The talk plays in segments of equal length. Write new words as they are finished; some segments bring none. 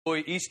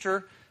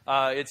Easter.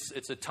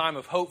 It's a time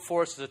of hope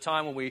for us. It's a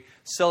time when we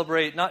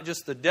celebrate not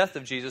just the death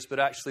of Jesus, but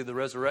actually the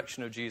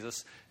resurrection of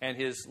Jesus and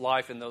His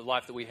life and the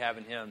life that we have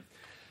in Him.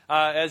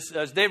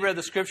 As Dave read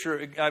the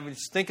Scripture, I was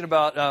thinking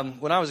about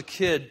when I was a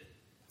kid, and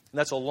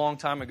that's a long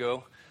time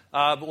ago,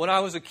 but when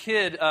I was a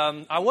kid,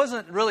 I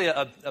wasn't really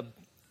a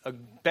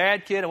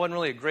bad kid. I wasn't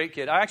really a great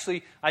kid.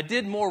 I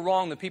did more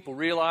wrong than people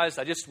realized.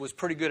 I just was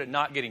pretty good at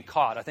not getting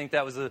caught. I think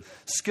that was a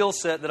skill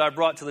set that I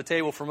brought to the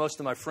table for most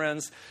of my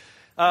friends.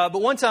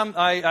 But one time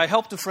I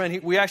helped a friend.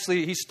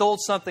 He stole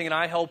something and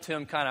I helped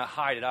him kind of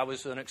hide it. I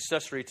was an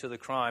accessory to the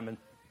crime. And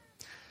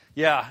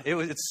yeah,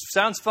 it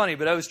sounds funny,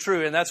 but it was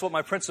true. And that's what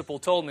my principal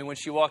told me when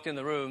she walked in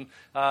the room.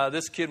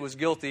 This kid was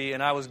guilty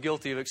and I was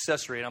guilty of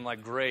accessory. And I'm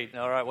like, great.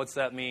 All right, what's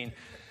that mean?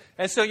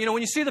 And so,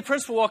 when you see the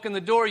principal walk in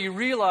the door, you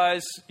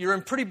realize you're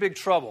in pretty big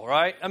trouble,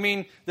 right? I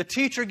mean, the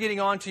teacher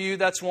getting on to you,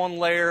 that's one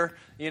layer.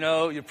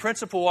 Your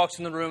principal walks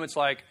in the room, it's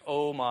like,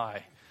 oh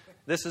my.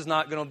 This is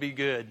not going to be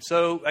good.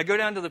 So I go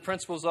down to the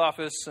principal's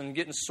office and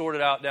getting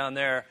sorted out down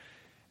there.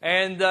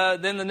 And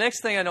then the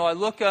next thing I know, I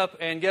look up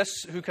and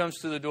guess who comes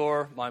to the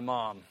door? My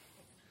mom.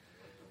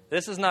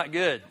 This is not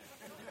good.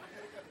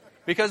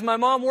 Because my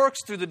mom works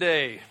through the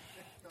day.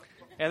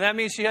 And that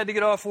means she had to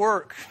get off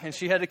work. And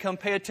she had to come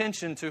pay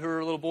attention to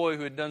her little boy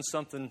who had done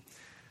something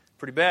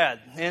pretty bad.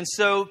 And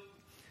so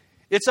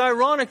it's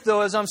ironic,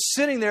 though, as I'm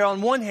sitting there,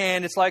 on one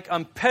hand, it's like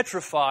I'm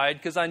petrified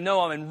because I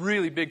know I'm in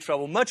really big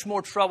trouble, much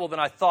more trouble than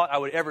I thought I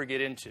would ever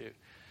get into.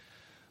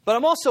 But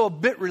I'm also a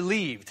bit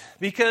relieved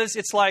because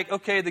it's like,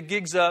 okay, the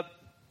gig's up.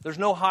 There's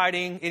no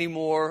hiding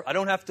anymore. I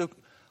don't have to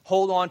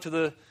hold on to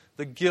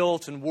the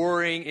guilt and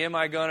worrying. Am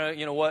I going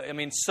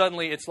to,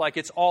 suddenly it's like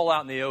it's all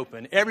out in the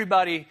open.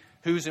 Everybody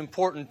who's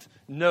important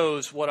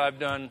knows what I've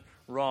done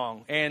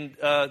wrong. And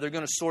they're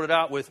going to sort it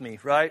out with me,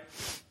 right?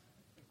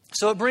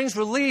 So it brings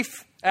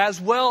relief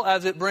as well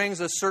as it brings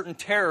a certain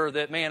terror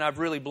that, man, I've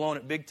really blown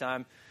it big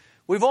time.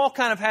 We've all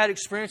kind of had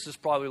experiences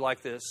probably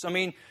like this.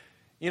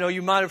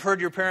 You might have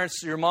heard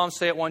your mom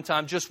say at one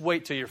time, just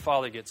wait till your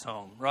father gets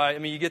home, right?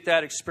 You get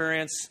that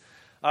experience.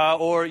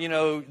 Or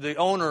the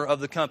owner of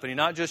the company,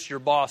 not just your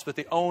boss, but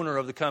the owner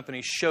of the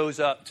company shows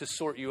up to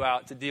sort you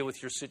out, to deal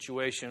with your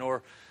situation.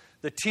 Or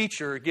the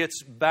teacher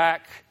gets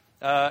back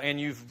and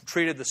you've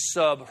treated the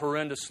sub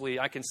horrendously.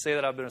 I can say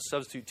that I've been a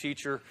substitute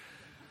teacher.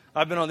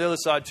 I've been on the other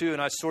side, too,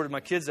 and I sorted my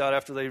kids out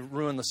after they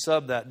ruined the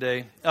sub that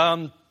day.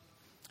 But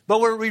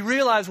we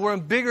realize we're in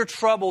bigger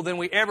trouble than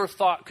we ever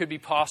thought could be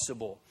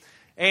possible.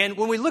 And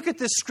when we look at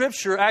this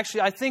Scripture,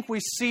 actually, I think we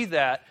see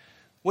that.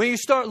 When you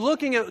start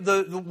looking at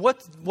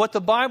what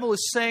the Bible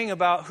is saying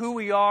about who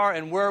we are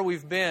and where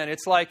we've been,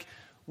 it's like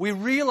we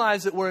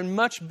realize that we're in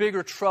much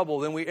bigger trouble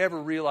than we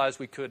ever realized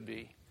we could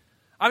be.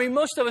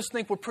 Most of us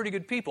think we're pretty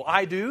good people.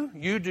 I do.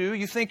 You do.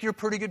 You think you're a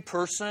pretty good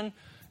person.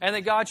 And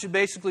that God should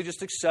basically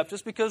just accept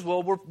us because,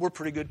 well, we're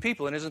pretty good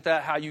people. And isn't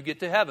that how you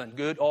get to heaven?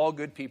 All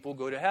good people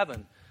go to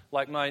heaven.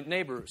 Like my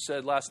neighbor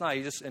said last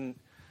night. And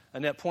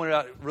Annette pointed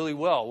out really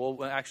well.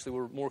 Well, actually,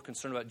 we're more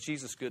concerned about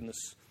Jesus'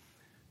 goodness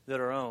than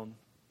our own.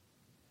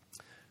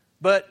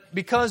 But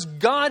because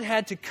God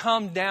had to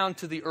come down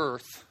to the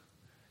earth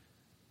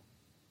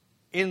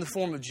in the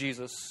form of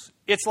Jesus,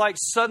 it's like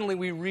suddenly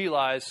we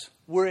realize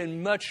we're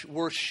in much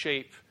worse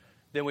shape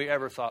than we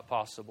ever thought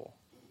possible.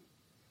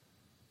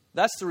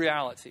 That's the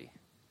reality.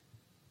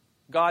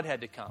 God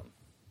had to come.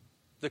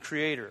 The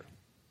Creator,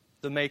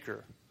 the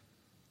Maker,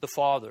 the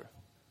Father,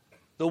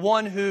 the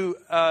one who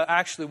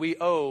actually we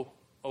owe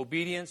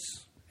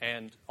obedience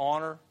and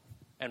honor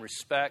and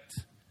respect.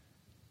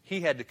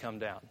 He had to come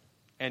down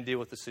and deal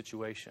with the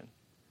situation.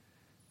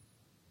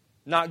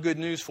 Not good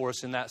news for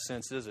us in that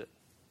sense, is it?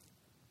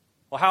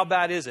 Well, how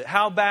bad is it?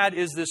 How bad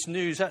is this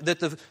news that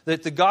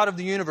the God of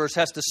the universe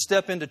has to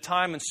step into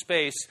time and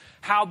space?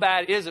 How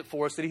bad is it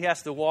for us that He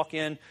has to walk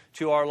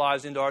into our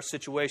lives, into our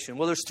situation?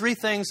 Well, there's three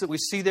things that we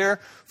see there.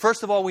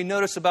 First of all, we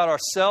notice about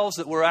ourselves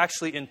that we're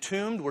actually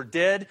entombed. We're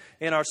dead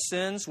in our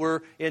sins. We're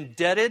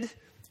indebted.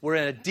 We're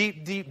in a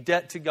deep, deep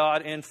debt to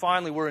God. And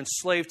finally, we're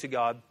enslaved to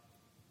God.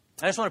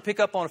 I just want to pick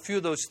up on a few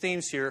of those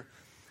themes here.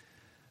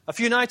 A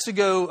few nights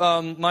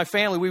ago, my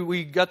family,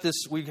 we got this,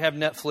 we have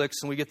Netflix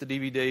and we get the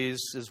DVDs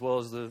as well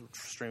as the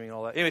streaming and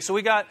all that. Anyway, so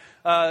we got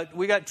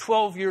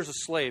 12 Years a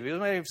Slave. You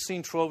may have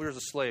seen 12 Years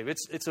a Slave.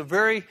 It's a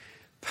very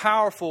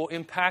powerful,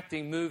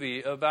 impacting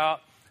movie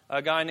about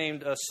a guy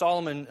named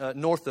Solomon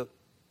Northup.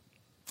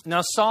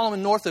 Now,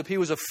 Solomon Northup, he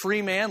was a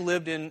free man,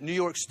 lived in New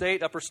York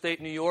State, upper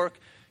state New York.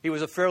 He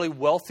was a fairly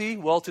wealthy,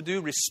 well-to-do,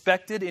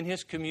 respected in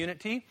his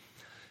community.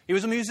 He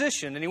was a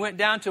musician, and he went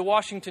down to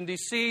Washington,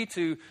 D.C.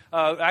 to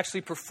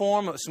actually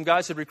perform. Some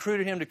guys had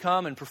recruited him to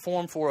come and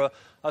perform for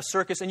a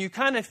circus. And you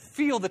kind of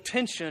feel the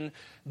tension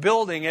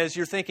building as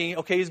you're thinking,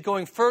 okay, he's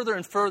going further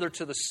and further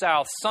to the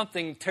south.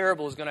 Something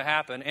terrible is going to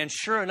happen. And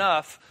sure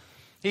enough,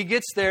 he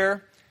gets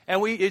there,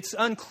 and it's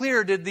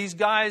unclear, did these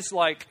guys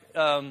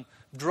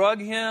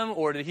drug him,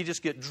 or did he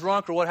just get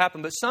drunk, or what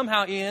happened? But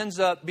somehow he ends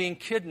up being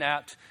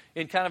kidnapped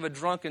in kind of a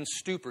drunken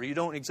stupor. You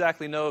don't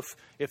exactly know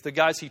if the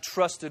guys he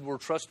trusted were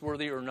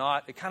trustworthy or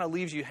not. It kind of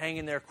leaves you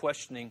hanging there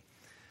questioning.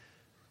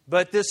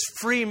 But this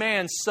free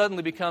man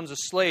suddenly becomes a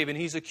slave, and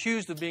he's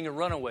accused of being a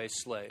runaway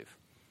slave.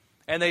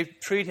 And they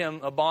treat him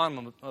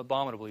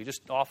abominably.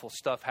 Just awful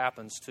stuff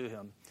happens to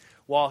him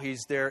while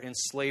he's there in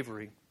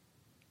slavery.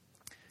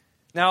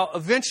 Now,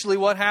 eventually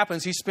what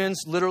happens, he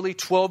spends literally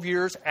 12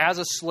 years as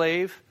a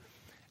slave.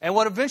 And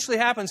what eventually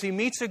happens, he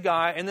meets a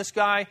guy, and this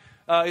guy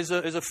is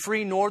a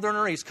free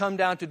northerner. He's come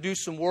down to do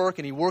some work,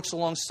 and he works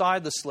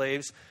alongside the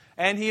slaves.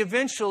 And he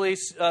eventually,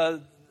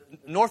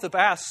 Northup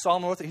asks,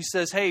 Solomon Northup, he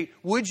says, hey,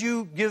 would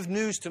you give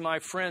news to my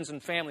friends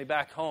and family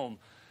back home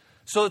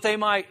so that they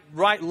might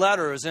write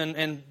letters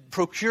and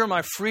procure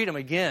my freedom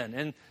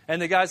again?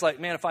 And the guy's like,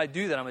 man, if I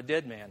do that, I'm a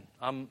dead man.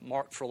 I'm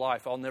marked for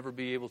life. I'll never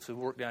be able to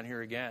work down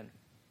here again.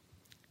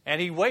 And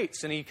he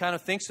waits, and he kind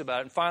of thinks about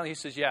it. And finally he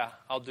says, yeah,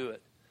 I'll do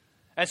it.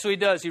 And so he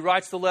does. He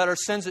writes the letter,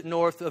 sends it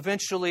north.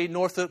 Eventually,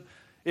 Northup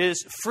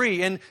is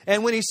free. And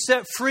when he's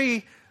set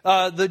free,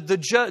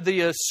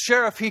 the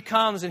sheriff, he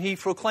comes and he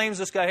proclaims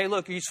this guy, hey,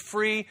 look, he's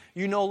free.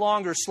 You no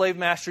longer, slave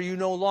master, you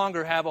no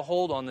longer have a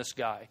hold on this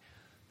guy.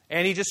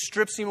 And he just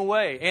strips him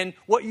away. And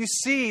what you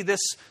see, this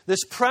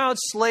proud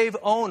slave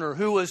owner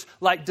who was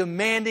like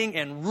demanding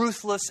and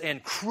ruthless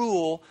and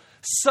cruel,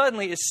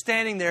 suddenly is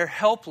standing there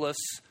helpless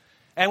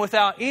and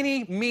without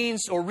any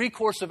means or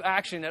recourse of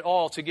action at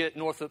all to get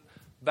Northup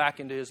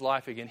back into his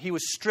life again. He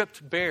was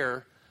stripped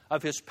bare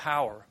of his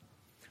power.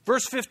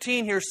 Verse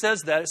 15 here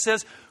says that. It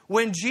says,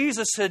 when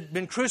Jesus had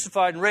been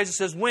crucified and raised, it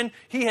says, when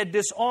he had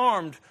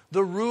disarmed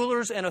the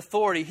rulers and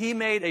authority, he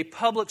made a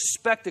public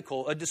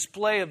spectacle, a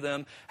display of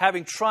them,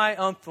 having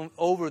triumphed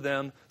over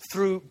them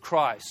through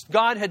Christ.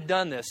 God had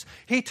done this.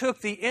 He took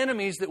the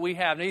enemies that we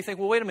have. Now you think,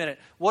 well, wait a minute.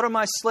 What are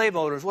my slave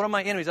owners? What are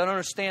my enemies? I don't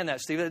understand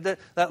that, Steve.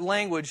 That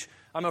language,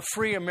 I'm a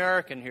free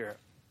American here.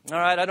 All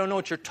right, I don't know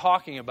what you're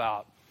talking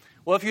about.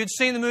 Well, if you'd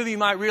seen the movie, you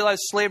might realize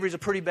slavery is a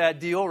pretty bad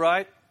deal,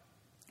 right?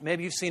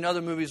 Maybe you've seen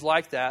other movies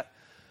like that.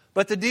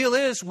 But the deal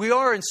is, we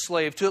are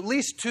enslaved to at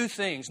least two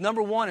things.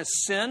 Number one is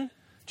sin.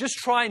 Just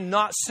try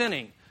not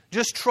sinning.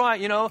 Just try,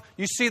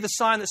 you see the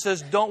sign that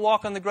says, don't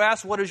walk on the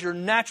grass. What is your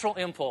natural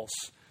impulse?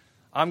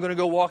 I'm going to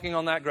go walking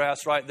on that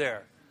grass right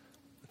there.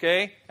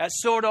 Okay? At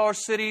Silver Dollar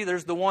City,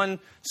 there's the one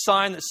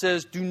sign that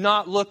says, do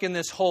not look in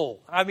this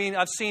hole. I mean,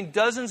 I've seen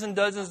dozens and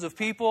dozens of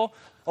people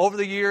over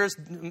the years,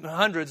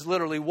 hundreds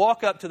literally,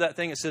 walk up to that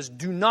thing that says,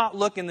 do not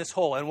look in this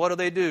hole. And what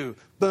do?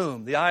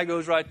 Boom, the eye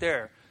goes right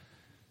there.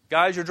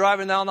 Guys, you're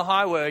driving down the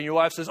highway and your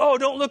wife says, oh,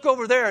 don't look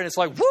over there. And it's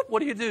like, whoop, what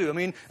do you do? I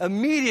mean,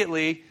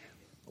 immediately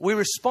we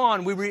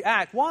respond, we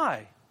react.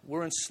 Why?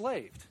 We're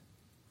enslaved.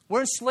 We're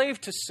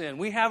enslaved to sin.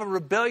 We have a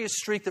rebellious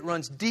streak that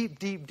runs deep,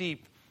 deep,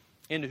 deep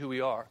into who we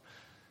are.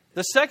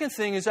 The second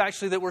thing is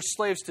actually that we're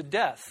slaves to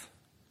death.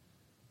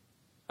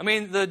 I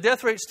mean, the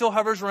death rate still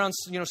hovers around,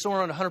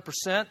 somewhere around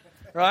 100%,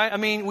 right? I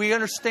mean, we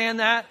understand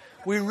that.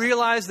 We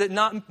realize that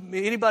not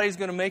anybody's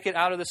going to make it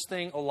out of this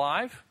thing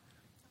alive.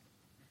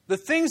 The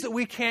things that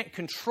we can't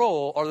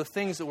control are the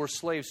things that we're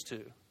slaves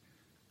to.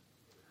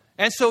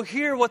 And so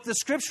here what the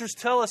Scriptures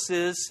tell us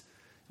is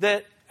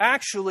that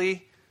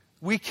actually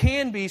we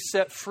can be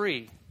set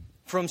free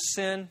from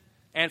sin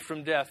and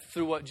from death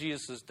through what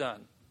Jesus has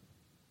done.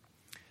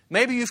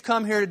 Maybe you've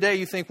come here today,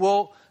 you think,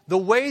 well, the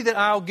way that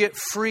I'll get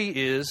free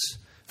is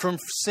from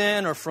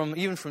sin or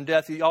even from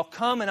death. I'll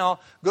come and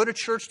I'll go to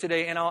church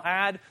today and I'll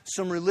add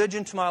some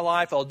religion to my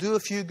life. I'll do a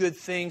few good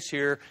things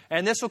here.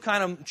 And this will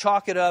kind of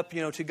chalk it up,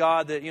 to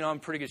God that, I'm in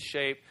pretty good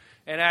shape.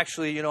 And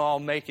actually, I'll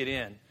make it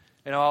in.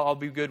 And I'll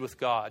be good with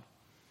God.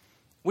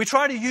 We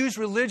try to use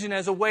religion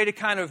as a way to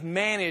kind of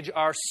manage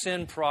our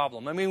sin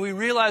problem. I mean, we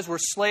realize we're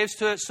slaves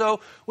to it. So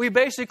we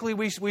basically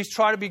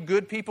try to be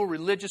good people,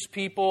 religious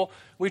people.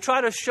 We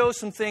try to show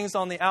some things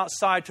on the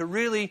outside to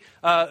really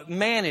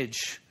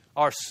manage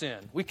our sin.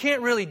 We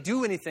can't really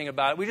do anything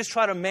about it. We just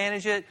try to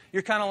manage it.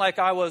 You're kind of like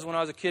I was when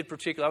I was a kid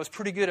particularly. I was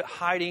pretty good at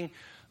hiding,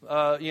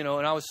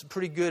 and I was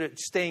pretty good at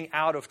staying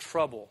out of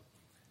trouble.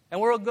 And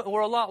we're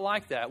a lot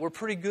like that. We're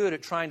pretty good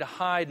at trying to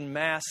hide and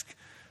mask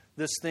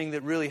this thing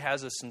that really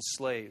has us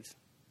enslaved.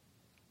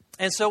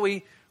 And so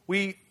we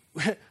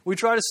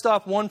try to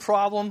stop one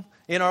problem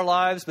in our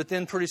lives, but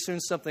then pretty soon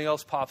something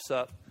else pops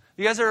up.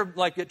 You guys ever,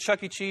 like at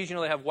Chuck E. Cheese,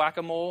 they have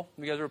whack-a-mole?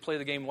 You guys ever play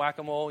the game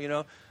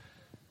whack-a-mole,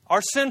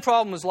 Our sin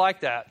problem is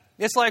like that.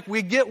 It's like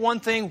we get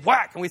one thing,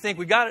 whack, and we think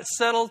we got it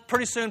settled.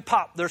 Pretty soon,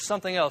 pop, there's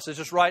something else. It's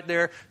just right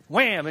there,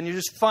 wham, and you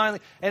just finally...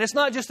 And it's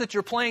not just that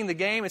you're playing the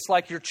game, it's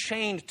like you're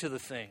chained to the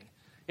thing.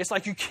 It's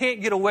like you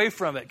can't get away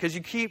from it because you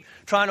keep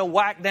trying to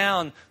whack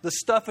down the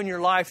stuff in your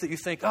life that you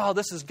think, oh,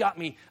 this has got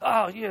me.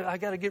 Oh, yeah, I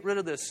got to get rid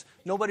of this.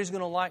 Nobody's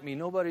going to like me.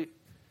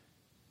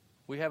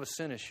 We have a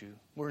sin issue.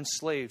 We're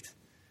enslaved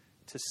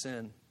to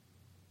sin.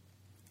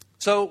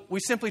 So we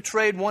simply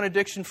trade one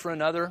addiction for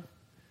another.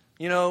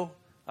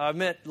 I've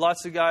met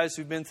lots of guys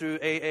who've been through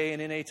AA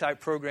and NA type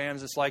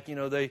programs. It's like,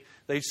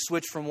 they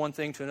switch from one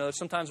thing to another.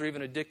 Sometimes they're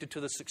even addicted to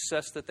the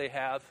success that they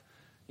have,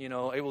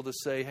 able to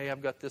say, hey,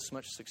 I've got this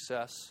much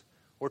success.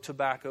 Or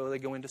tobacco, they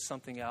go into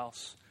something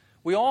else.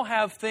 We all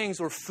have things,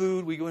 or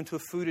food, we go into a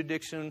food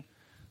addiction,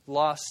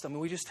 lust. I mean,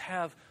 we just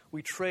have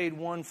we trade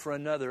one for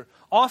another.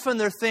 Often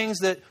they're things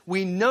that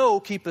we know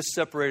keep us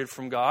separated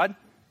from God.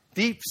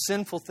 Deep,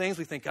 sinful things.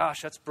 We think,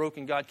 gosh, that's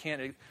broken. God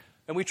can't.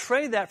 And we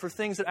trade that for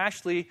things that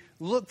actually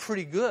look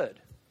pretty good.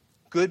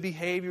 Good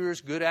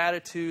behaviors, good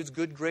attitudes,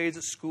 good grades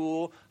at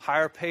school,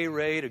 higher pay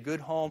rate, a good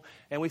home.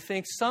 And we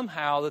think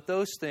somehow that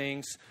those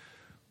things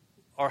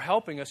are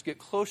helping us get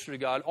closer to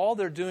God. All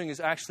they're doing is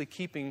actually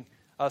keeping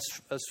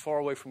us as far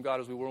away from God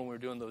as we were when we were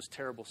doing those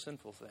terrible,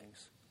 sinful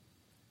things.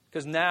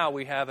 Because now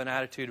we have an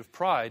attitude of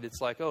pride.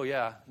 It's like, oh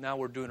yeah, now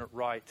we're doing it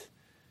right.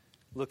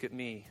 Look at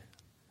me.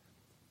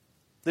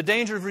 The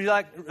danger of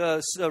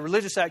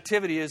religious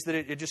activity is that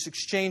it just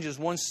exchanges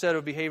one set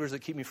of behaviors that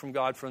keep me from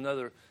God for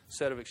another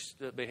set of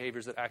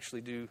behaviors that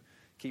actually do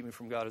keep me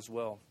from God as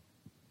well.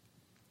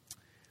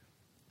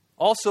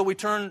 Also,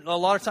 a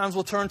lot of times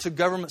we'll turn to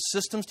government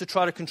systems to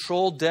try to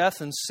control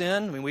death and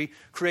sin. I mean, we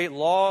create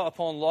law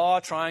upon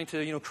law, trying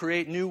to,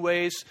 create new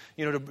ways,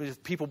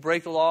 if people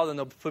break the law, then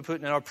they'll put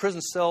in our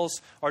prison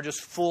cells are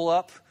just full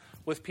up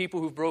with people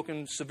who've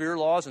broken severe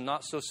laws and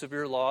not so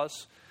severe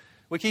laws.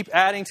 We keep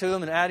adding to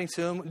them and adding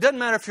to them. It doesn't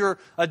matter if you're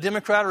a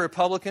Democrat or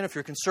Republican, if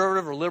you're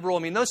conservative or liberal. I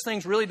mean, those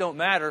things really don't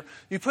matter.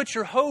 You put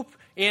your hope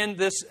in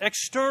this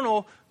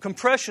external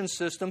compression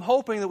system,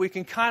 hoping that we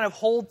can kind of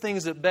hold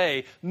things at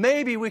bay.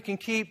 Maybe we can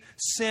keep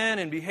sin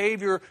and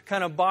behavior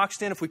kind of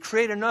boxed in. If we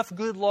create enough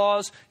good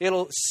laws,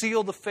 it'll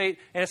seal the fate.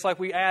 And it's like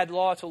we add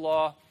law to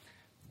law.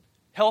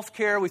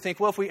 Healthcare, we think,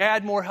 well, if we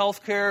add more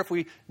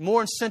healthcare,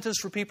 more incentives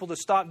for people to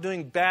stop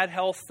doing bad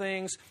health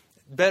things,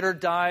 better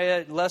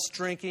diet, less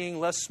drinking,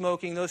 less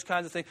smoking, those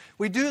kinds of things.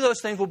 We do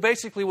those things,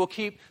 we'll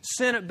keep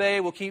sin at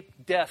bay, we'll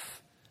keep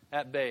death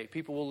at bay.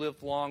 People will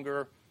live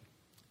longer.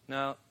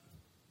 Now,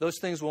 those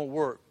things won't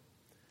work.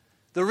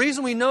 The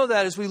reason we know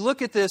that is we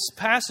look at this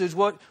passage,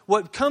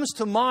 what comes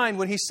to mind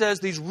when he says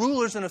these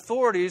rulers and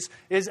authorities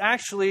is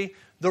actually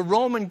the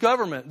Roman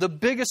government, the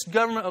biggest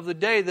government of the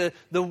day,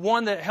 the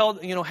one that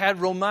had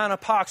Romana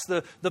Pax,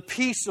 the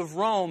peace of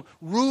Rome,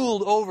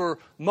 ruled over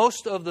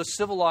most of the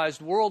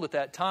civilized world at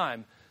that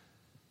time.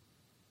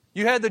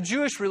 You had the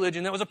Jewish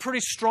religion that was a pretty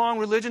strong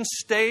religion,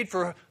 stayed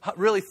for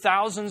really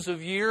thousands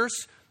of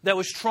years, that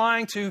was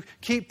trying to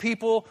keep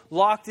people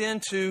locked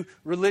into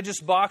religious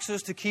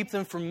boxes to keep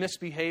them from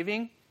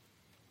misbehaving.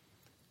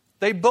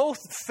 They both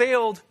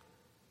failed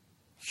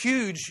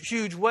huge,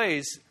 huge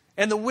ways.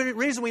 And the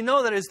reason we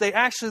know that is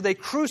they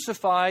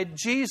crucified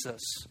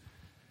Jesus.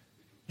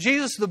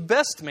 Jesus, the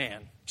best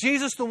man.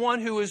 Jesus, the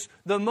one who was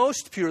the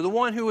most pure, the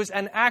one who was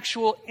an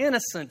actual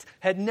innocent,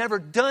 had never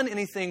done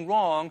anything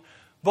wrong.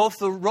 Both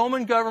the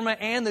Roman government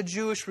and the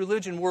Jewish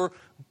religion were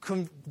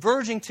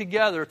converging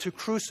together to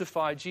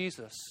crucify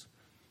Jesus.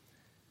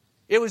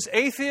 It was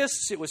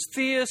atheists, it was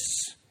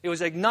theists, it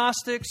was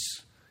agnostics,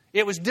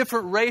 it was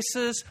different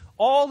races,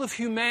 all of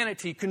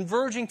humanity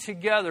converging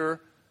together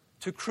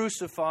to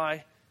crucify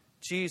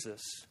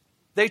Jesus.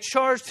 They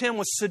charged him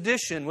with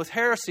sedition, with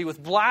heresy,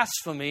 with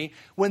blasphemy,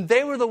 when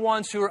they were the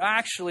ones who were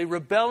actually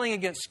rebelling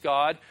against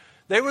God.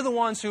 They were the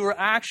ones who were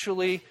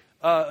actually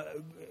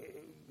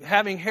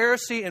having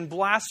heresy and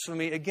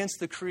blasphemy against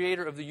the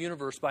Creator of the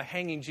universe by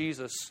hanging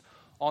Jesus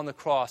on the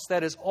cross.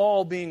 That is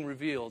all being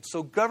revealed.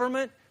 So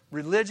government,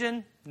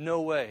 religion,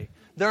 no way.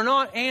 They're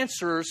not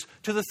answers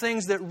to the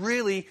things that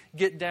really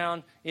get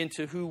down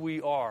into who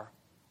we are.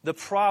 The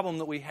problem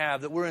that we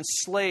have, that we're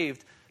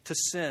enslaved to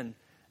sin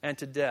and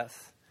to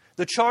death.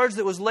 The charge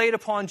that was laid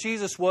upon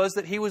Jesus was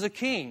that he was a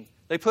king.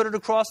 They put it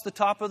across the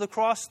top of the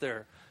cross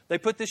there. They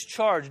put this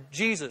charge,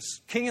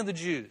 Jesus, King of the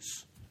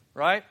Jews,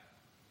 right?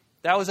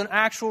 That was an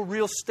actual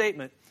real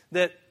statement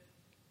that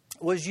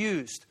was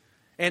used.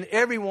 And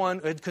everyone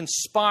had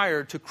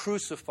conspired to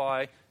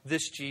crucify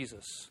this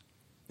Jesus,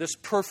 this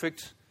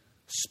perfect,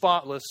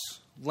 spotless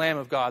Lamb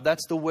of God.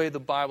 That's the way the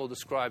Bible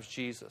describes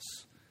Jesus.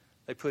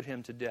 They put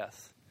him to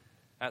death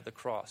at the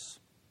cross.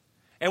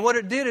 And what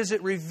it did is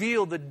it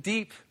revealed the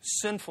deep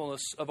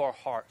sinfulness of our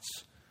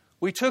hearts.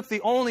 We took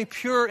the only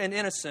pure and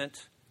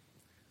innocent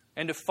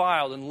and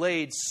defiled and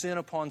laid sin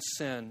upon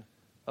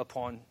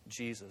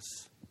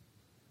Jesus.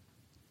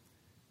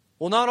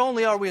 Well, not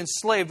only are we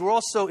enslaved, we're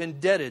also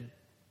indebted.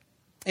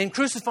 In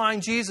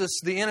crucifying Jesus,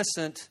 the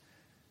innocent,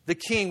 the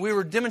King, we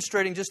were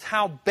demonstrating just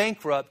how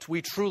bankrupt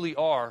we truly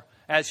are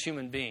as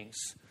human beings.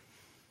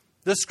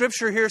 The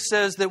Scripture here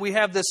says that we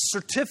have this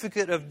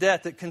certificate of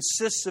debt that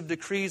consists of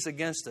decrees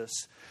against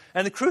us.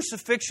 And the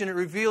crucifixion, it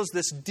reveals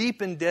this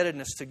deep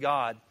indebtedness to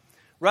God.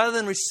 Rather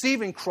than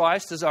receiving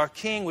Christ as our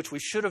King, which we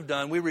should have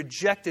done, we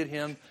rejected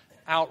him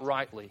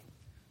outrightly.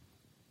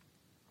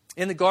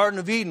 In the Garden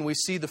of Eden, we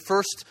see the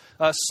first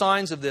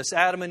signs of this.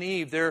 Adam and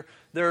Eve, they're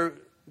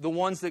the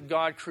ones that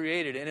God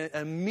created. And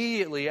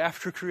immediately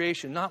after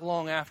creation, not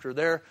long after,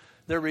 they're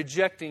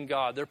rejecting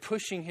God. They're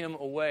pushing him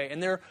away.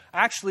 And they're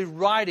actually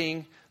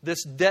writing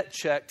this debt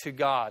check to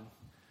God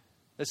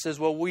that says,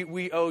 well,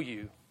 we owe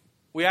you.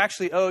 We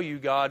actually owe you,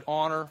 God,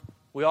 honor.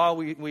 We owe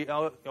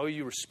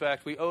you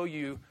respect. We owe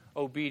you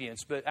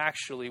obedience. But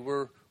actually,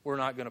 we're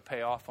not going to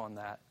pay off on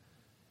that.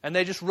 And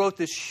they just wrote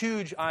this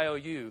huge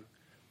IOU.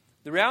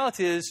 The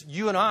reality is,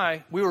 you and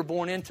I, we were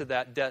born into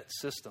that debt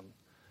system.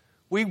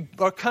 We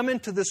are come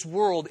into this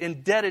world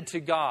indebted to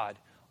God.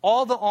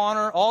 All the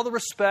honor, all the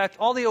respect,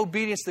 all the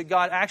obedience that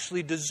God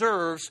actually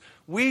deserves,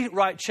 we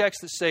write checks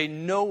that say,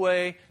 no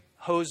way,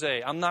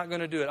 Jose, I'm not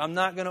going to do it. I'm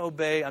not going to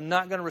obey. I'm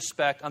not going to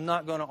respect. I'm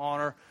not going to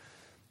honor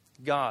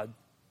God.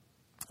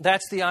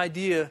 That's the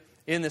idea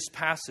in this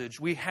passage.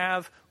 We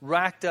have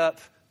racked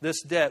up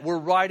this debt. We're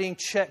writing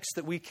checks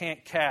that we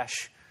can't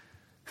cash.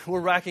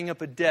 We're racking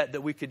up a debt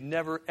that we could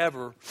never,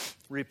 ever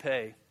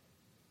repay.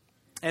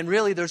 And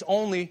really, there's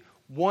only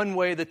one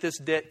way that this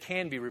debt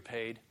can be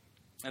repaid,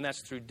 and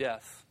that's through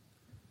death.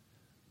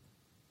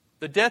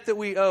 The debt that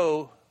we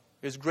owe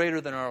is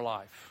greater than our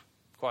life,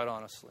 quite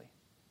honestly.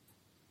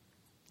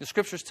 The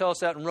Scriptures tell us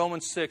that in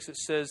Romans 6, it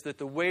says that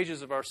the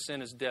wages of our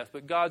sin is death,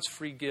 but God's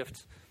free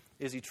gift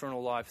is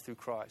eternal life through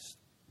Christ.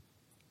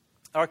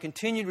 Our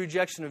continued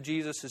rejection of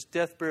Jesus, His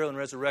death, burial, and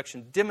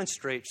resurrection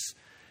demonstrates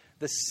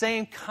the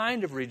same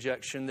kind of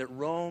rejection that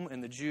Rome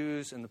and the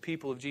Jews and the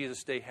people of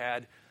Jesus' day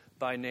had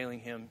by nailing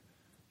Him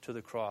to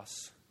the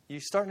cross. You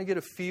starting to get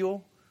a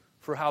feel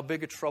for how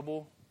big a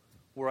trouble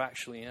we're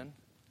actually in?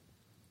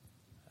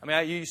 I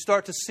mean, you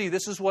start to see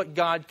this is what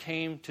God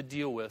came to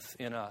deal with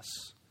in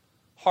us.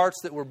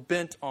 Hearts that were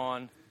bent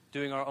on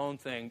doing our own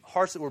thing.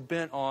 Hearts that were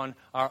bent on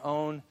our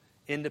own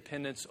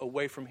independence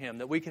away from Him.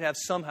 That we could have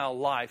somehow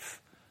life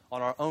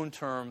on our own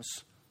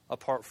terms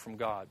apart from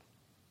God.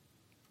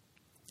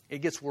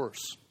 It gets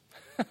worse.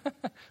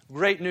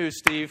 Great news,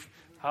 Steve.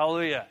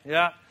 Hallelujah.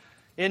 Yeah.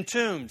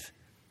 Entombed.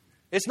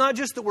 It's not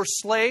just that we're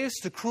slaves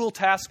to cruel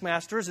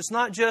taskmasters. It's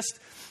not just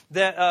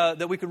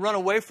that we could run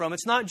away from.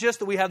 It's not just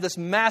that we have this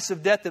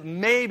massive debt that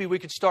maybe we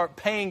could start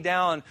paying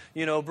down,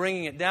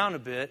 bringing it down a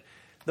bit.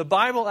 The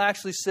Bible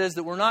actually says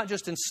that we're not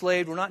just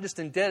enslaved, we're not just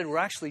indebted, we're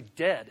actually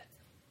dead.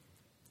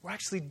 We're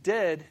actually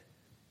dead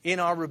in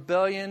our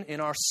rebellion, in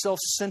our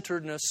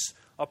self-centeredness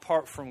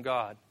apart from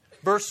God.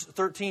 Verse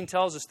 13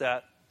 tells us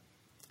that.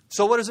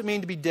 So what does it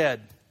mean to be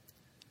dead?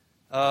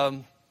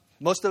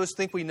 Most of us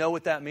think we know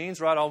what that means,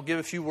 right? I'll give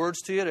a few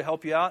words to you to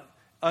help you out.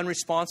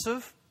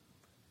 Unresponsive.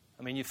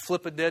 I mean, you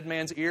flip a dead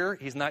man's ear,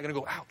 he's not going to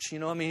go, ouch,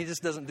 he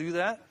just doesn't do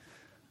that.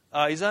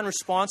 He's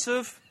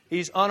unresponsive.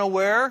 He's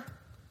unaware.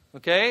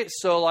 Okay,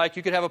 so like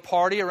you could have a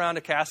party around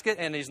a casket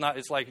and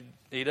it's like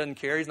he doesn't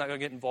care. He's not going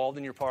to get involved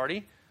in your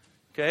party.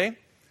 Okay?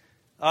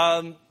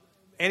 And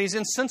he's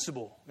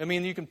insensible. I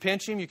mean, you can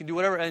pinch him, you can do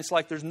whatever, and it's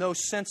like there's no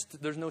sense,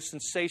 there's no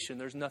sensation,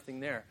 there's nothing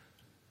there.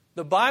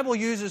 The Bible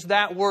uses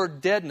that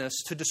word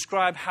deadness to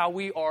describe how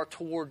we are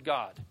toward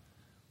God.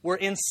 We're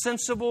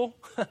insensible,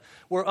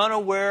 we're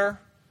unaware,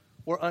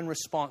 we're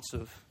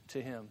unresponsive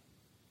to Him.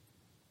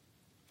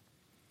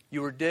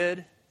 You are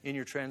dead in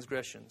your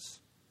transgressions.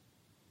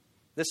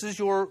 This is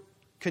your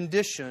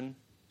condition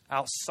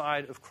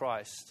outside of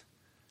Christ.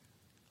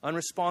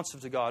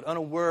 Unresponsive to God,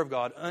 unaware of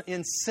God,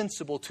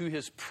 insensible to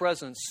His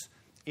presence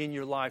in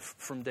your life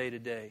from day to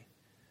day.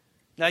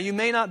 Now, you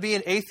may not be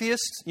an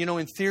atheist,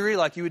 in theory,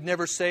 like you would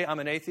never say, I'm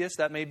an atheist.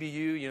 That may be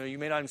you. You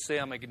may not even say,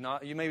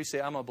 you may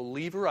say, I'm a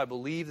believer. I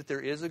believe that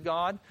there is a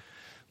God.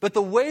 But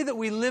the way that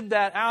we live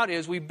that out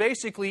is we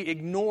basically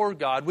ignore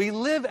God. We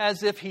live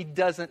as if He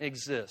doesn't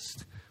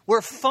exist.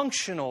 We're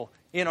functional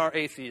in our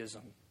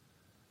atheism.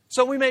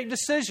 So we make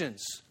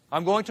decisions.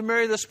 I'm going to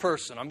marry this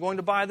person. I'm going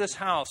to buy this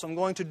house. I'm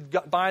going to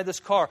buy this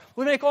car.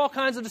 We make all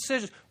kinds of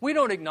decisions. We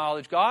don't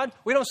acknowledge God.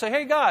 We don't say,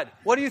 hey, God,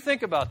 what do you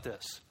think about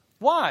this?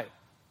 Why?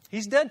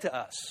 He's dead to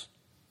us.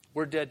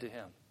 We're dead to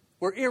Him.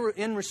 We're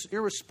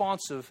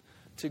irresponsive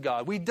to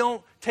God. We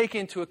don't take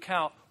into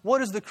account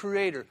what is the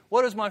Creator,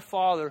 what is my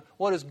Father,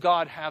 what does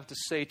God have to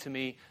say to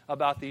me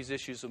about these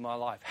issues of my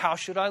life? How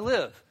should I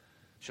live?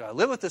 Should I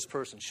live with this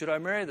person? Should I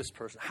marry this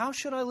person? How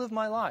should I live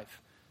my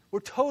life? We're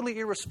totally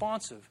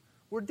irresponsive.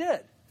 We're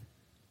dead.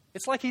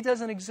 It's like He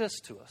doesn't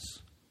exist to us.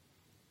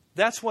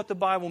 That's what the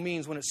Bible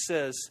means when it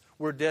says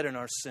we're dead in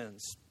our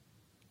sins.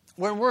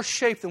 We're in worse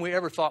shape than we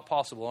ever thought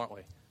possible, aren't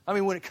we? I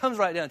mean, when it comes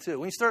right down to it,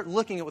 when you start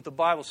looking at what the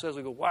Bible says,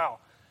 we go, wow,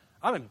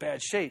 I'm in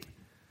bad shape.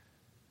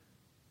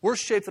 Worse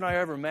shape than I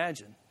ever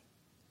imagined.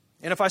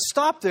 And if I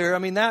stop there,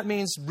 that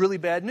means really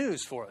bad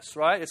news for us,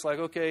 right? It's like,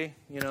 okay,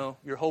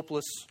 you're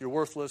hopeless, you're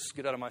worthless,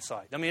 get out of my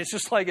sight. It's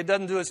just like it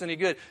doesn't do us any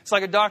good. It's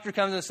like a doctor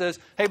comes in and says,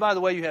 hey, by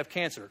the way, you have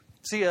cancer.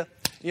 See ya.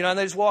 And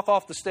they just walk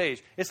off the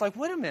stage. It's like,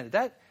 wait a minute,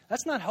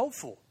 that's not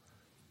helpful.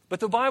 But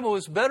the Bible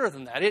is better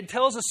than that. It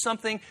tells us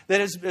something that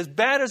is as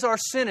bad as our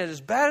sin is, as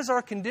bad as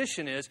our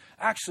condition is,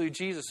 actually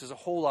Jesus is a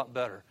whole lot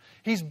better.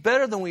 He's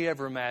better than we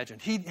ever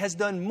imagined. He has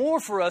done more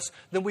for us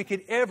than we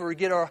could ever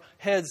get our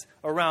heads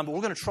around. But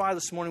we're going to try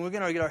this morning. We're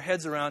going to get our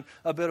heads around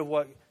a bit of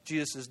what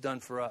Jesus has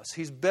done for us.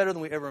 He's better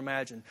than we ever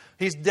imagined.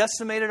 He's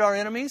decimated our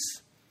enemies.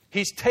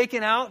 He's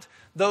taken out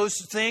those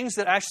things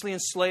that actually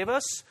enslave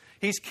us.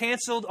 He's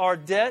canceled our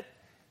debt.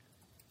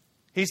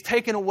 He's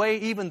taken away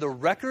even the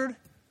record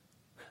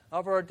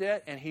of our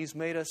debt, and He's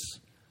made us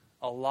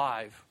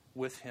alive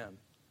with Him.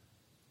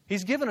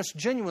 He's given us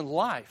genuine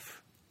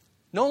life.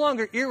 No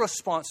longer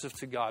irresponsive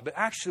to God, but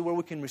actually where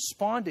we can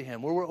respond to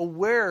Him, where we're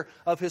aware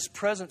of His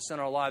presence in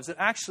our lives, that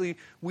actually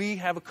we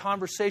have a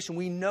conversation.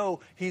 We know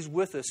He's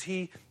with us.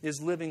 He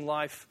is living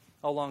life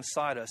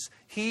alongside us.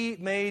 He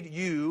made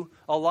you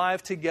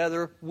alive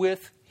together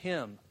with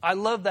Him. I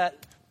love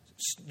that,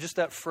 just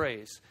that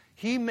phrase.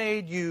 He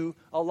made you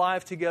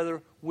alive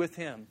together with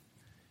Him.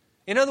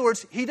 In other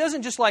words, He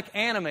doesn't just like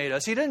animate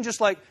us. He doesn't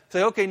just like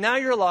say, okay, now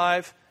you're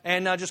alive,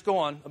 and now just go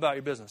on about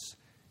your business.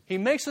 He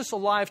makes us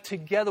alive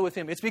together with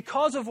Him. It's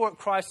because of what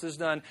Christ has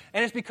done,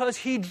 and it's because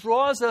He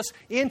draws us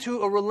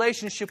into a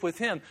relationship with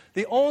Him.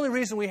 The only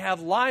reason we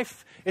have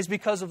life is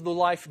because of the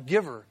life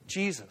giver,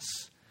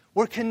 Jesus.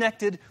 We're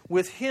connected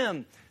with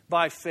Him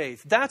by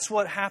faith. That's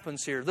what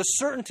happens here. The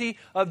certainty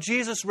of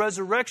Jesus'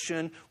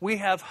 resurrection, we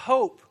have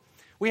hope.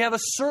 We have a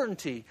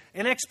certainty,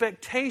 an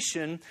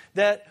expectation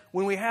that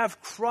when we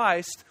have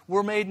Christ,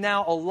 we're made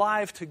now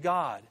alive to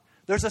God.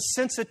 There's a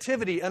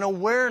sensitivity, an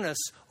awareness.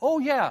 Oh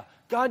yeah,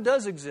 God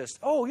does exist.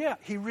 Oh yeah,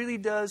 He really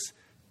does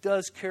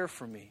care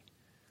for me.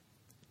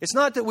 It's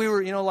not that we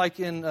were, like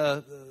in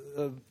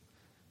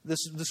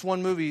this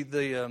one movie,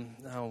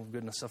 oh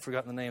goodness, I've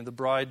forgotten the name,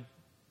 the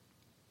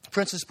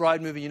Princess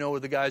Bride movie, where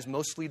the guy's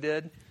mostly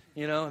dead.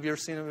 Have you ever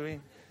seen a movie?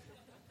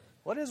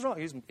 What is wrong?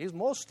 He's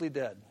mostly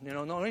dead.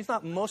 No, he's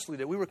not mostly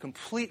dead. We were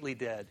completely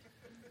dead.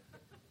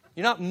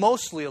 You're not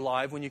mostly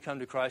alive when you come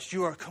to Christ.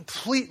 You are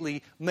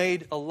completely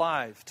made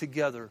alive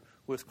together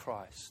with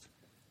Christ.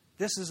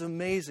 This is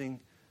amazing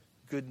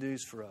good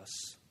news for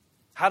us.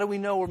 How do we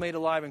know we're made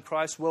alive in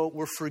Christ? Well,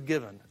 we're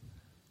forgiven.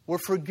 We're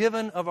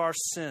forgiven of our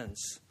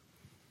sins.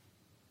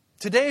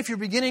 Today, if you're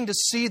beginning to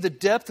see the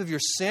depth of your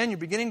sin, you're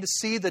beginning to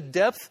see the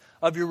depth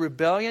of your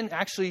rebellion.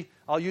 Actually,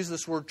 I'll use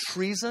this word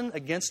treason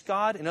against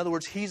God. In other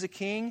words, He's a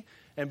king,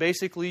 and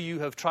basically you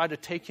have tried to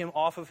take Him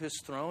off of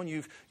His throne.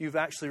 You've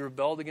actually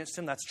rebelled against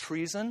Him. That's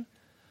treason.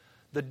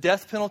 The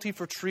death penalty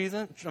for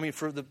treason,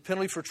 the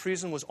penalty for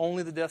treason was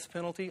only the death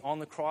penalty on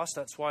the cross.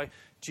 That's why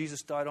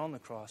Jesus died on the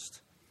cross.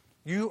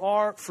 You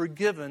are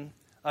forgiven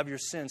of your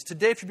sins.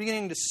 Today, if you're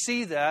beginning to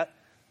see that,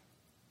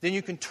 then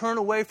you can turn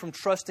away from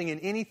trusting in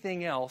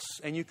anything else,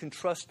 and you can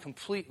trust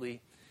completely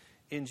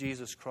in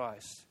Jesus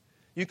Christ.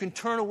 You can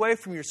turn away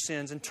from your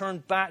sins and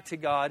turn back to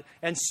God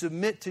and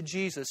submit to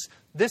Jesus.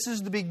 This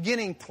is the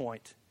beginning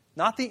point,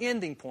 not the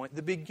ending point,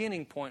 the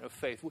beginning point of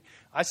faith.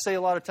 I say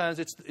a lot of times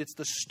it's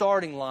the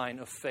starting line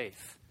of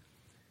faith.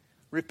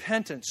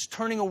 Repentance,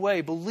 turning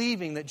away,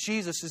 believing that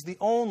Jesus is the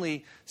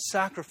only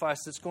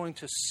sacrifice that's going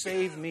to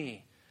save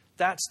me.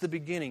 That's the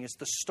beginning. It's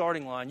the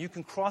starting line. You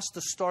can cross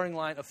the starting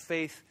line of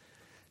faith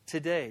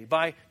today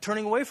by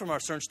turning away from our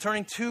sins,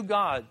 turning to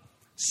God,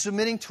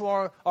 submitting to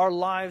our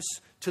lives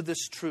to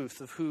this truth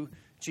of who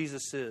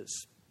Jesus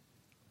is.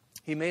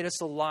 He made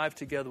us alive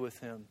together with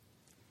Him.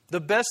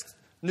 The best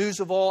news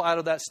of all out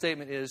of that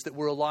statement is that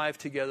we're alive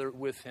together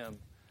with Him.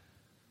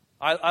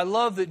 I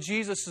love that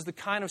Jesus is the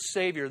kind of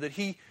Savior that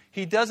He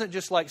doesn't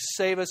just like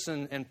save us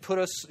and put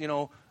us,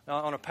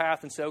 on a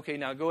path and say, okay,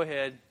 now go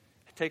ahead,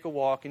 take a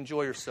walk,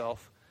 enjoy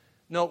yourself.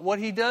 No, what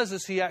He does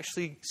is He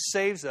actually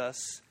saves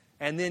us,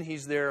 and then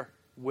He's there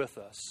with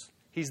us.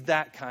 He's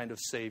that kind of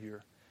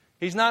Savior.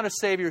 He's not a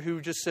Savior who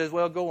just says,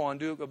 well, go on,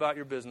 do about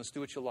your business, do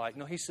what you like.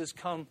 No, He says,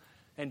 come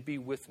and be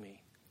with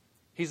me.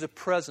 He's a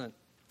present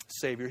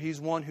Savior.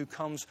 He's one who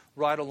comes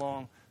right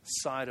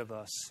alongside of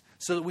us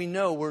so that we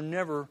know we're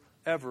never,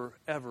 ever,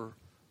 ever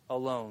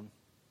alone.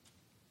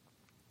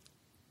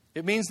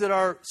 It means that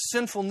our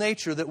sinful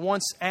nature that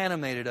once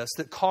animated us,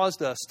 that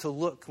caused us to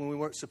look when we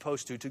weren't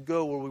supposed to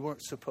go where we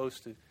weren't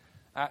supposed to,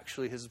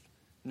 actually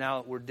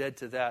now we're dead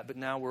to that, but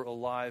now we're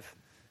alive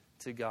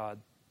to God.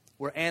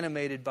 We're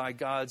animated by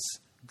God's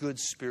good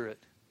Spirit.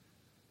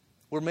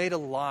 We're made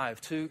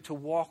alive to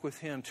walk with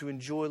Him, to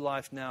enjoy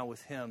life now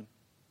with Him.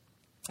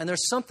 And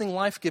there's something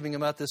life-giving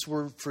about this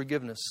word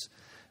forgiveness.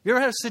 Have you ever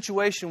had a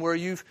situation where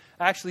you've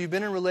been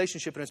in a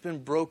relationship and it's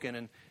been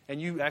broken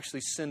and you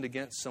actually sinned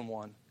against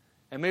someone?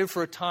 And maybe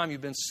for a time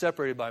you've been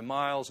separated by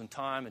miles and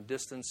time and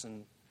distance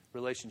and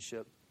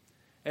relationship.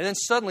 And then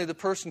suddenly the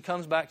person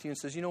comes back to you and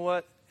says, you know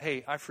what?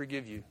 Hey, I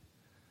forgive you.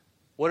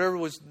 Whatever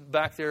was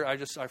back there, I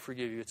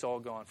forgive you. It's all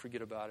gone.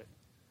 Forget about it.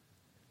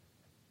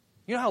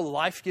 You know how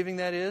life-giving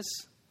that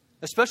is?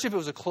 Especially if it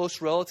was a close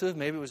relative,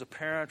 maybe it was a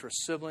parent or a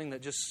sibling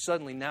that just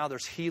suddenly now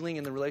there's healing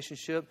in the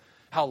relationship.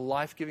 How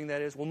life-giving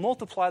that is. Well,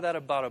 multiply that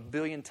about 1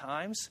 billion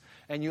times,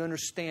 and you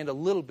understand a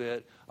little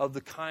bit of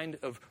the kind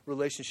of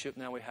relationship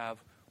now we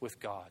have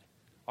with God.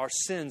 Our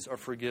sins are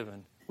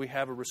forgiven. We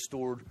have a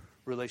restored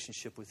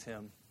relationship with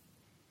Him.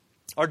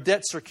 Our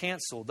debts are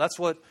canceled. That's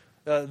what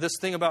this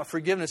thing about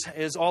forgiveness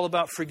is all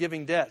about,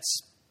 forgiving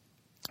debts.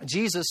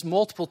 Jesus,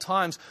 multiple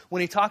times,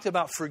 when He talked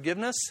about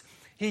forgiveness,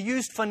 He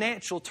used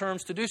financial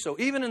terms to do so.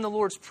 Even in the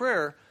Lord's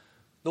Prayer,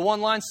 the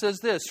one line says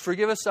this,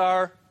 forgive us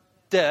our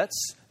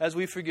debts as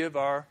we forgive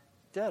our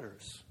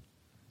debtors.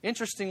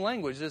 Interesting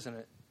language, isn't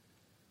it?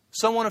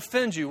 Someone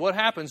offends you. What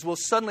happens? Well,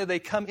 suddenly they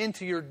come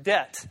into your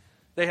debt.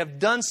 They have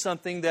done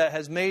something that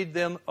has made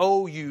them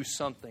owe you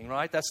something,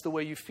 right? That's the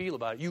way you feel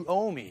about it. You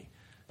owe me.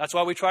 That's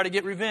why we try to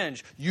get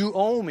revenge. You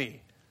owe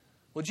me.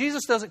 Well,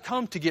 Jesus doesn't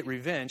come to get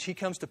revenge. He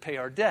comes to pay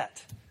our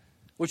debt,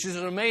 which is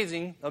an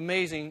amazing,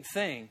 amazing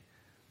thing.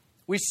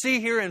 We see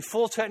here in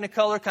full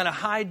Technicolor, kind of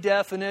high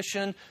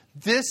definition,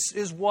 this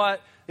is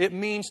what it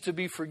means to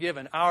be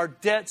forgiven. Our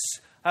debts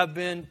have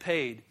been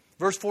paid.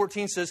 Verse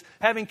 14 says,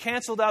 having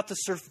canceled out the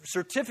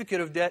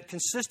certificate of debt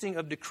consisting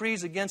of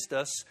decrees against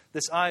us,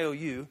 this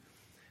IOU,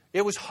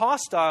 it was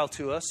hostile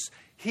to us.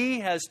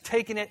 He has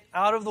taken it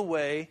out of the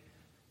way,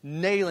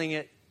 nailing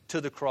it to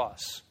the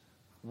cross.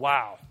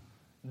 Wow.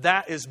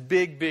 That is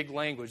big, big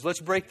language. Let's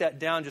break that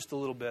down just a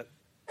little bit.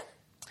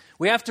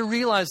 We have to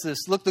realize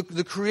this. Look,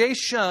 the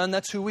creation,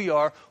 that's who we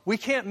are. We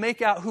can't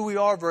make out who we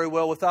are very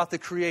well without the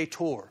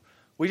Creator.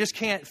 We just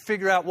can't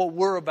figure out what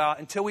we're about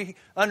until we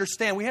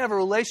understand we have a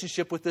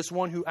relationship with this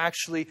one who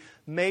actually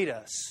made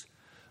us.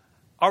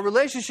 Our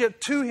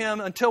relationship to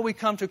Him until we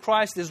come to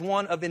Christ is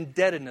one of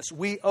indebtedness.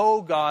 We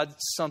owe God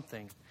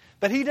something.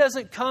 But He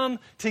doesn't come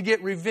to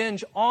get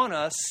revenge on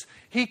us.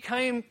 He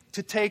came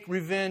to take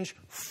revenge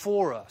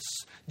for us.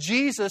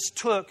 Jesus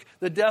took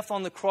the death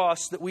on the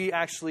cross that we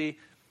actually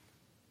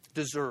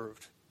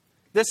deserved.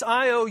 This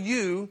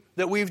IOU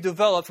that we've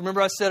developed,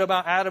 remember I said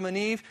about Adam and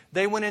Eve?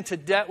 They went into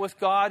debt with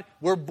God.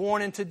 We're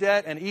born into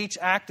debt, and each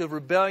act of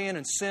rebellion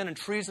and sin and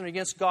treason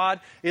against God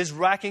is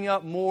racking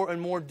up more and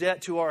more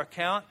debt to our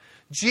account.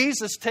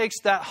 Jesus takes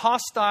that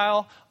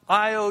hostile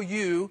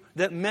IOU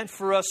that meant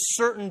for us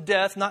certain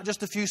death, not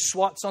just a few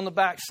swats on the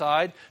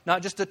backside,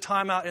 not just a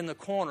timeout in the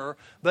corner,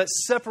 but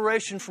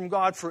separation from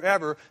God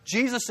forever.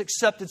 Jesus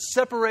accepted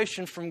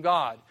separation from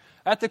God.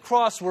 At the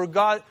cross where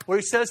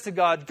He says to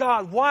God,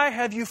 God, why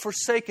have you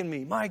forsaken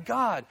me? My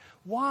God,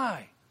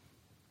 why?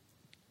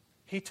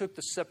 He took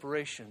the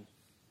separation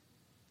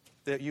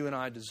that you and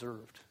I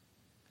deserved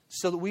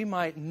so that we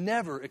might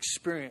never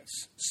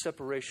experience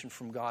separation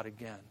from God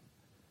again.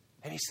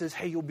 And He says,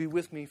 hey, you'll be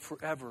with me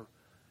forever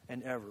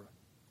and ever.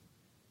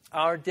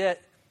 Our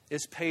debt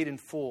is paid in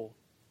full.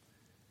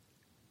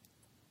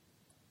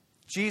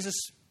 Jesus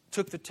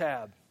took the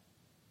tab.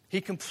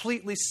 He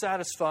completely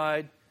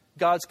satisfied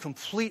God's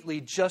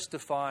completely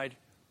justified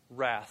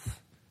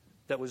wrath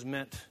that was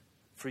meant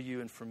for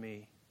you and for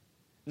me.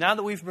 Now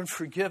that we've been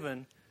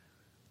forgiven,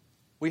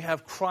 we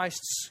have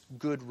Christ's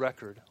good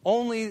record.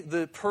 Only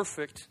the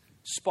perfect,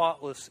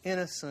 spotless,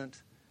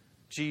 innocent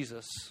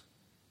Jesus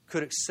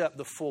could accept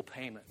the full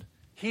payment.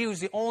 He was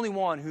the only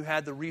one who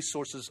had the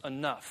resources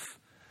enough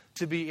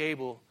to be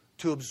able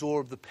to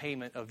absorb the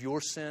payment of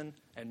your sin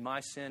and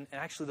my sin.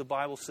 And actually the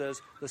Bible says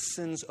the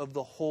sins of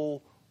the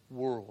whole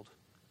world.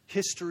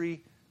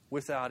 History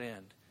without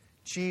end.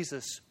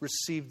 Jesus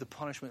received the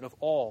punishment of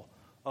all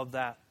of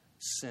that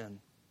sin.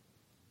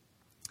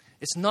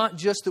 It's not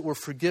just that we're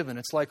forgiven.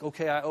 It's like,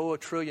 okay, I owe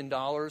 $1 trillion.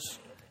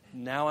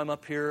 Now I'm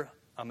up here,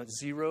 I'm at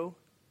zero.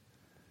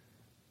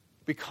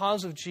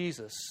 Because of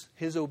Jesus,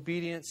 His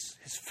obedience,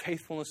 His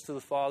faithfulness to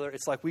the Father,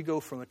 it's like we go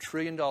from $1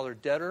 trillion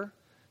debtor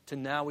to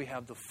now we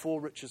have the full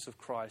riches of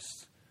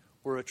Christ.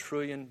 We're $1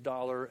 trillion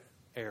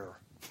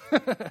heir.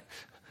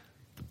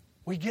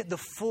 We get the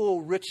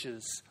full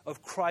riches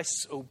of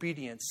Christ's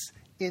obedience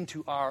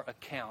into our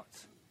account.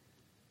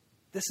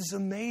 This is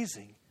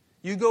amazing.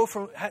 You go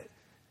from,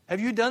 have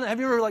you done that?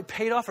 Have you ever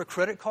paid off a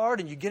credit card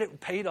and you get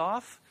it paid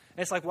off?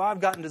 And it's like, well, I've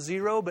gotten to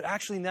zero, but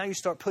actually now you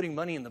start putting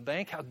money in the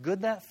bank. How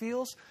good that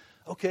feels.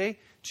 Okay,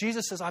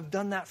 Jesus says, I've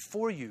done that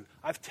for you.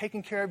 I've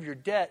taken care of your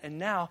debt, and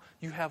now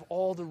you have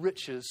all the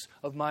riches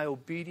of my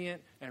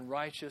obedient and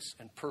righteous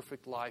and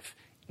perfect life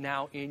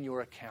now in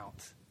your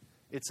account.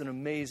 It's an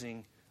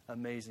amazing,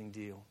 amazing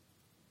deal.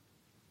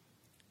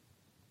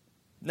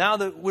 Now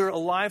that we're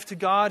alive to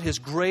God, His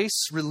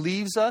grace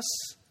relieves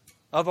us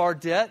of our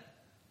debt.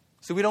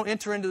 So we don't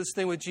enter into this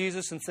thing with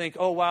Jesus and think,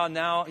 oh, wow,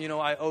 now,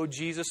 I owe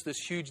Jesus this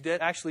huge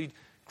debt. Actually,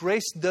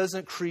 grace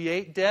doesn't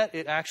create debt.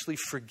 It actually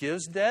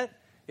forgives debt.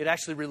 It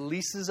actually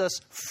releases us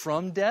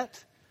from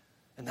debt.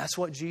 And that's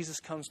what Jesus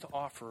comes to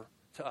offer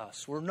to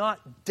us. We're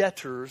not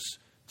debtors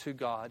to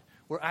God.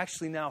 We're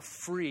actually now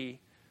free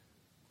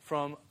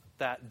from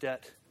that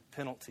debt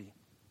penalty.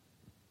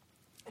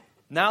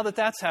 Now that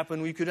that's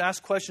happened, we could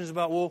ask questions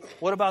about, well,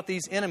 what about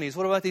these enemies?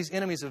 What about these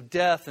enemies of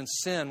death and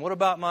sin? What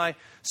about my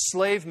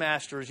slave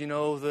masters,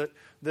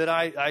 that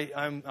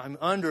I'm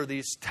under,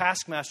 these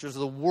taskmasters of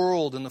the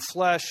world and the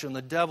flesh and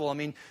the devil? I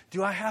mean,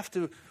 do I have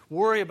to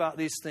worry about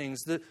these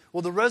things? The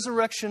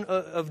resurrection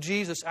of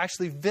Jesus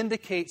actually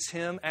vindicates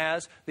Him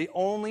as the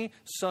only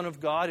Son of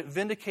God. It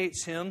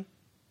vindicates Him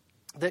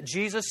that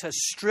Jesus has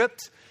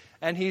stripped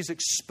and He's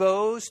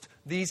exposed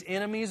these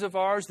enemies of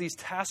ours, these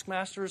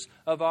taskmasters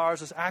of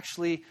ours, as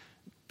actually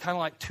kind of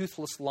like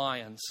toothless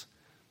lions.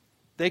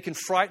 They can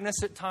frighten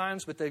us at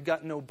times, but they've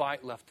got no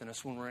bite left in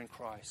us when we're in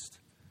Christ.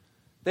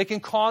 They can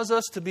cause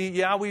us to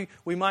be,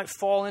 we might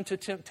fall into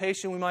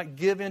temptation, we might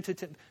give into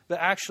temptation,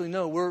 but actually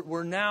no,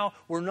 we're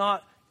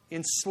not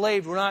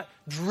enslaved, we're not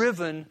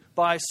driven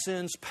by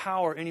sin's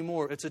power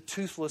anymore. It's a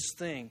toothless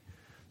thing.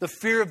 The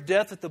fear of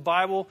death that the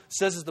Bible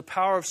says is the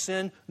power of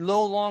sin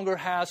no longer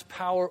has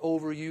power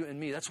over you and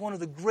me. That's one of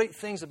the great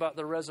things about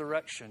the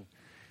resurrection,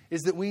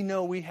 is that we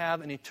know we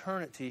have an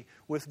eternity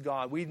with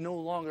God. We no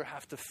longer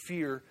have to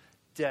fear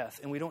death,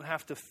 and we don't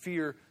have to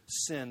fear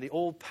sin. The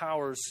old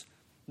powers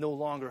no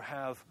longer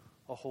have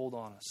a hold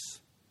on us.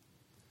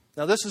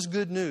 Now, this is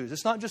good news.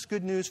 It's not just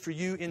good news for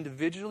you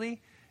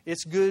individually.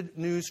 It's good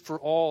news for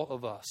all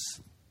of us.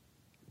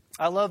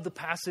 I love the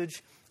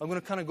passage. I'm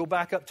going to kind of go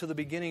back up to the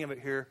beginning of it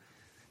here,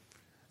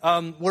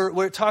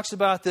 where it talks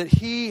about that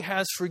He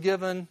has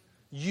forgiven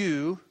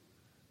you.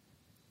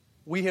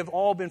 We have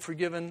all been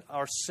forgiven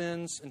our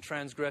sins and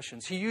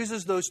transgressions. He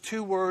uses those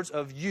two words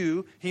of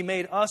you. He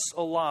made us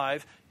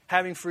alive,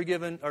 having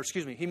forgiven,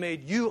 He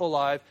made you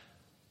alive.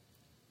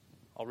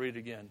 I'll read it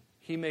again.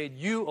 He made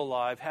you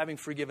alive, having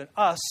forgiven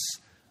us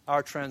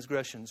our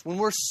transgressions. When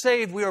we're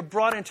saved, we are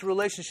brought into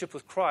relationship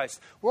with Christ.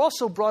 We're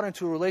also brought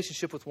into a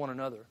relationship with one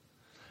another.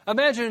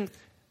 Imagine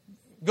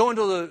going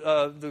to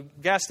the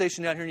gas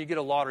station down here and you get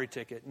a lottery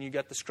ticket and you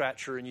got the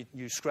scratcher and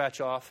you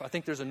scratch off. I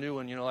think there's a new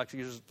one, like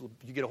you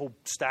get a whole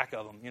stack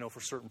of them, for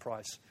a certain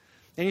price.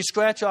 And you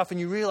scratch off and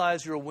you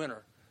realize you're a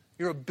winner.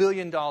 You're a $1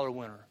 billion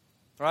winner,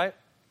 right?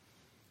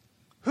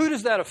 Who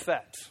does that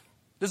affect?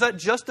 Does that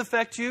just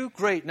affect you?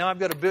 Great, now I've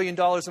got $1 billion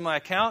in my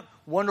account.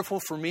 Wonderful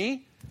for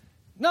me.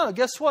 No,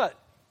 guess what?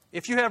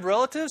 If you have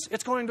relatives,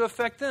 it's going to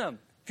affect them.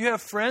 If you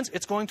have friends,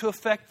 it's going to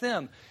affect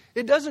them.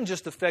 It doesn't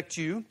just affect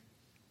you.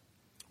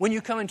 When you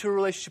come into a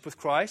relationship with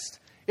Christ,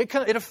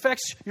 it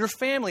affects your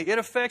family. It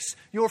affects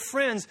your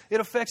friends. It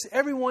affects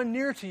everyone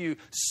near to you.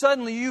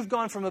 Suddenly, you've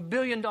gone from $1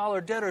 billion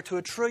debtor to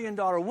 $1 trillion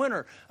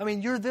winner. I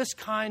mean, you're this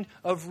kind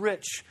of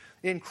rich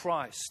in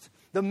Christ.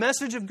 The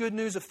message of good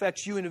news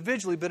affects you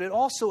individually, but it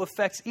also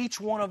affects each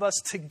one of us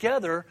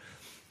together.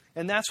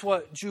 And that's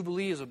what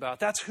Jubilee is about.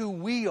 That's who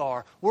we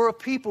are. We're a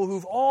people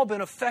who've all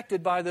been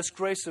affected by this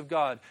grace of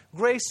God.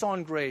 Grace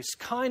on grace,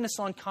 kindness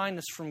on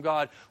kindness from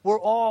God.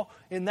 We're all,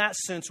 in that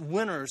sense,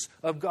 winners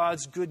of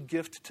God's good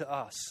gift to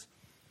us.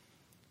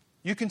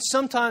 You can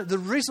sometimes, the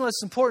reason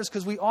that's important is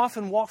because we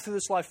often walk through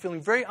this life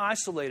feeling very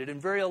isolated and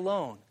very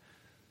alone.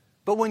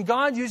 But when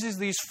God uses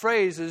these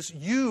phrases,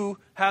 you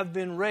have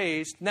been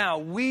raised, now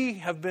we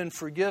have been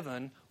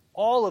forgiven,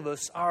 all of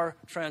us, our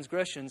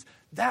transgressions,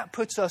 that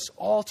puts us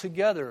all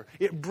together.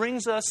 It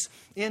brings us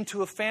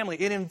into a family.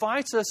 It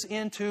invites us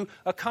into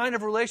a kind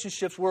of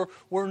relationships where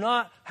we're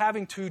not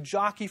having to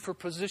jockey for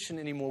position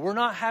anymore. We're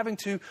not having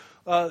to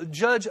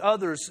judge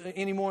others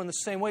anymore in the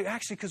same way.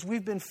 Actually, because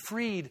we've been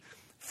freed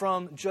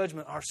from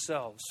judgment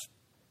ourselves.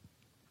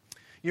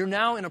 You're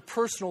now in a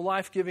personal,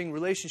 life-giving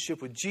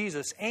relationship with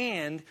Jesus,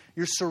 and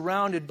you're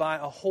surrounded by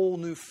a whole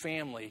new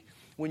family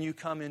when you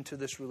come into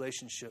this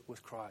relationship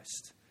with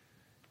Christ.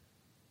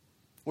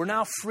 We're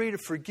now free to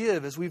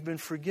forgive as we've been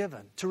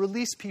forgiven, to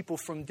release people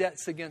from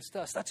debts against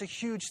us. That's a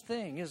huge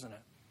thing, isn't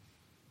it?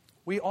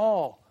 We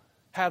all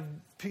have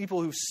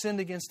people who've sinned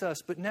against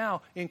us, but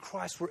now in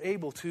Christ we're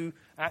able to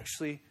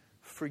actually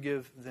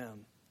forgive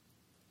them.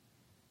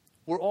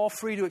 We're all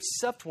free to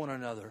accept one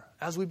another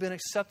as we've been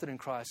accepted in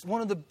Christ.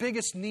 One of the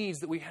biggest needs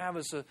that we have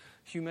as a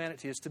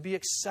humanity is to be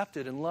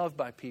accepted and loved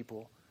by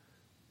people,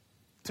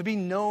 to be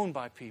known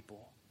by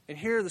people. And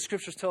here the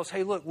Scriptures tell us,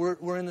 hey, look,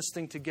 we're in this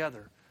thing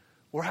together.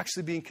 We're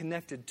actually being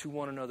connected to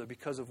one another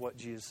because of what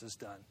Jesus has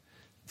done.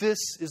 This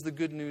is the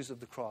good news of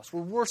the cross.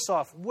 We're worse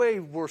off, way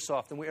worse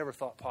off than we ever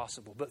thought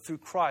possible. But through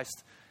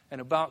Christ and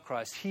about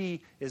Christ,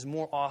 He is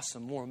more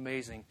awesome, more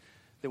amazing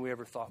than we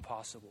ever thought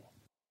possible.